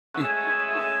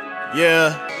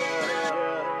Yeah.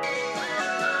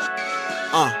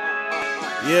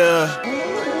 Yeah.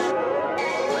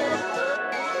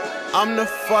 I'm the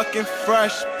fucking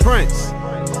Fresh Prince.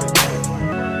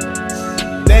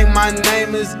 Think my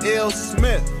name is Ill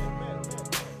Smith.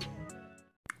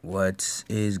 What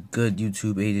is good,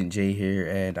 YouTube? Agent J here,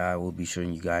 and I will be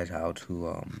showing you guys how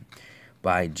to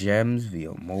buy gems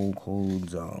via mole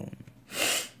codes.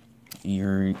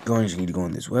 You're going to need to go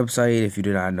on this website. If you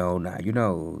do not know, now you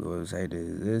know. The website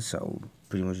is this, so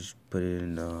pretty much just put it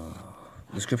in the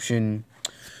description.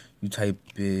 You type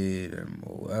it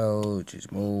MOL, which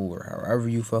is mole, or however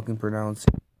you fucking pronounce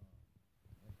it.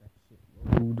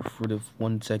 Load for the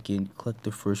 1 second. Click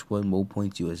the first one, mole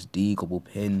points USD, global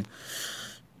pin.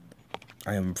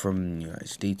 I am from the United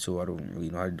States, so I don't really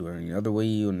know how to do it any other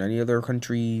way in any other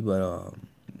country, but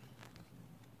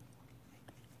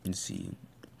let's see.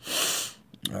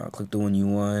 Click the one you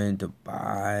want to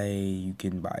buy. You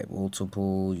can buy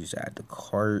multiple. You just add the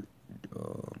cart.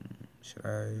 Should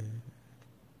I?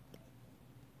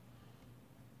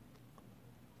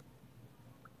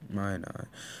 Why not?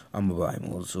 I'm gonna buy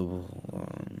multiple.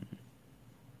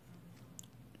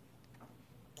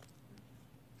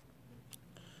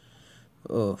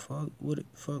 Oh fuck! What it?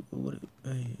 Fuck! What it?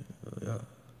 Hey,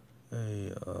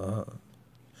 hey,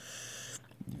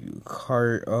 you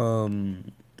cart.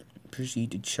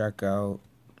 Proceed to check out.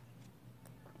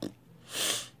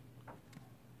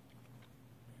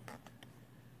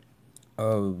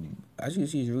 As you can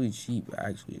see, it's really cheap.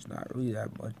 Actually, it's not really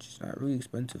that much. It's not really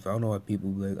expensive. I don't know why people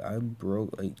be like, I'm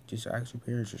broke. Like, just ask your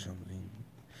parents or something.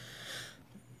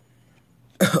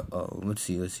 Oh, let's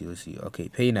see. Okay,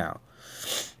 pay now.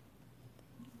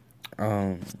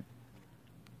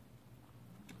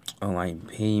 Online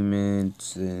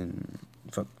payments and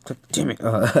fuck, damn it.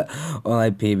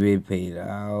 Online payment, pay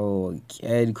now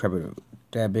again. Credit or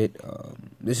debit.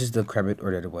 This is the credit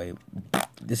or debit way.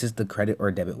 This is the credit or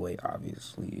debit way,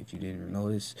 obviously, if you didn't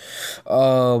notice.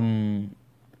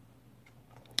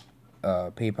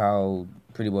 PayPal,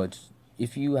 pretty much,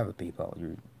 if you have a PayPal,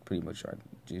 you're pretty much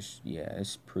just, yeah,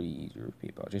 it's pretty easy with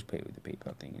PayPal. Just pay with the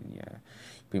PayPal thing, and yeah,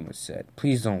 pretty much set.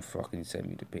 Please don't fucking send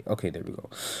me the pay. Okay, there we go.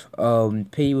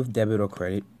 Pay with debit or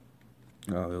credit.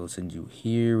 It will send you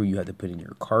here where you have to put in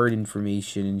your card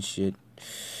information and shit.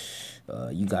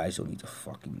 You guys don't need to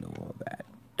fucking know all that.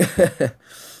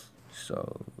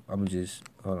 So I'm just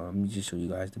hold on. Let me just show you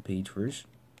guys the page first.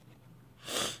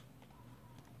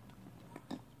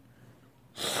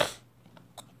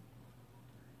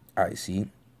 Alright, see.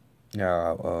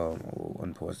 Now I'll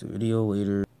unpause the video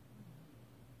later.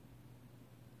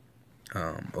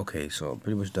 Okay, so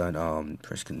pretty much done.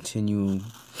 Press continue.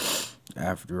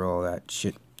 After all that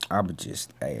shit, I'ma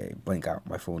just blank out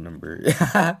my phone number.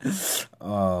 I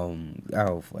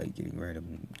don't like getting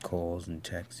random calls and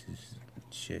texts and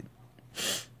shit.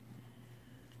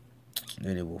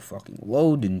 Then it will fucking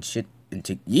load and shit and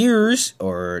take years.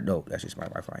 Or no, that's just my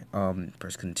Wi-Fi.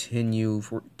 Press continue.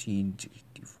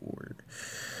 1464.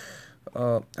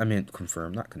 I meant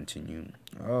confirm, not continue.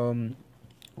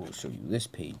 We'll show you this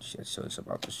page. So it's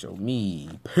about to show me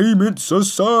payment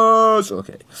success.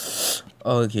 Okay.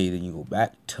 Okay, then you go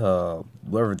back to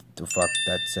whatever the fuck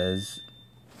that says.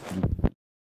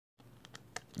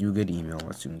 You get email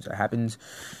as soon as that happens.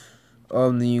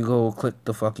 Then you go click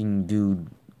the fucking dude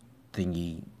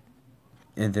thingy,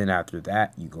 and then after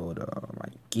that you go to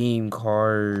like game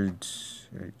cards.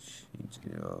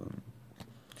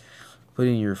 Put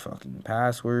in your fucking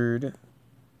password.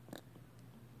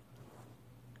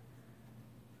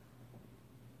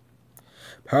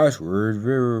 Password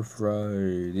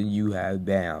verified. Then you have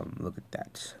bam. Look at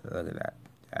that. Look at that.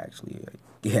 Actually,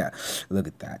 yeah. Look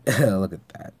at that. Look at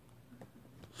that.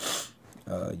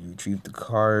 You retrieve the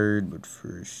card, but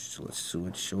first let's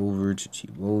switch over to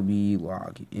T-Mobile.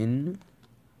 Log in.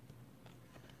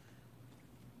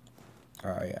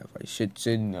 Alright, yeah, my shit's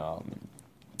in.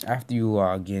 After you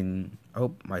log in,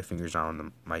 oh, my finger's on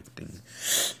the mic thing.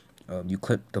 You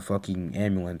click the fucking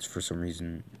ambulance for some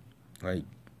reason. Like,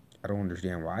 I don't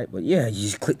understand why, but yeah, you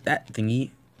just click that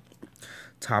thingy.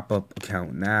 Top up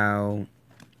account now.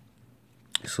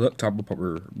 Select top up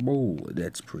or whoa,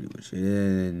 that's pretty much it.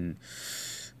 And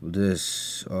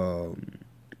this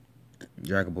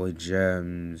Dragon Boy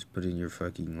Gems, put in your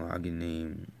fucking login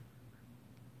name.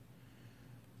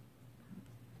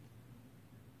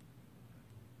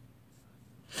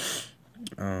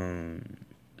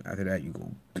 After that you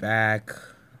go back,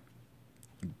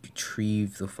 you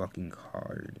retrieve the fucking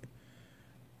card.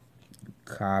 You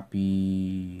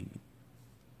copy.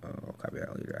 I'll copy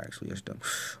that later, actually, that's dumb.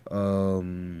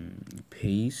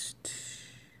 Paste.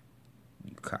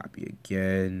 You copy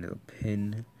again, the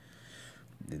pin.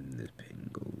 then the pin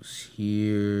goes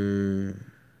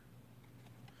here.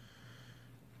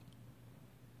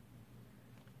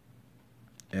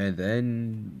 And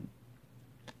then,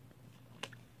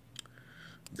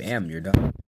 bam, you're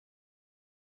done.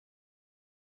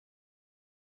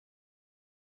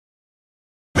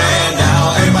 Man,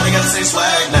 now everybody got the same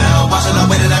swag now. Watching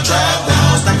the way that I trap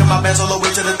now. Stacking my bands all the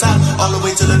way to the top, all the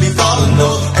way to the default.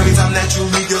 No, every time that you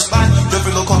leave your spot,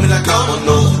 girlfriend gon' call me like, oh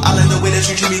no. I like the way that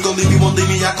you treat me, gon' leave me, won't leave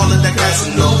me. I call it that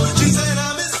casino. She said,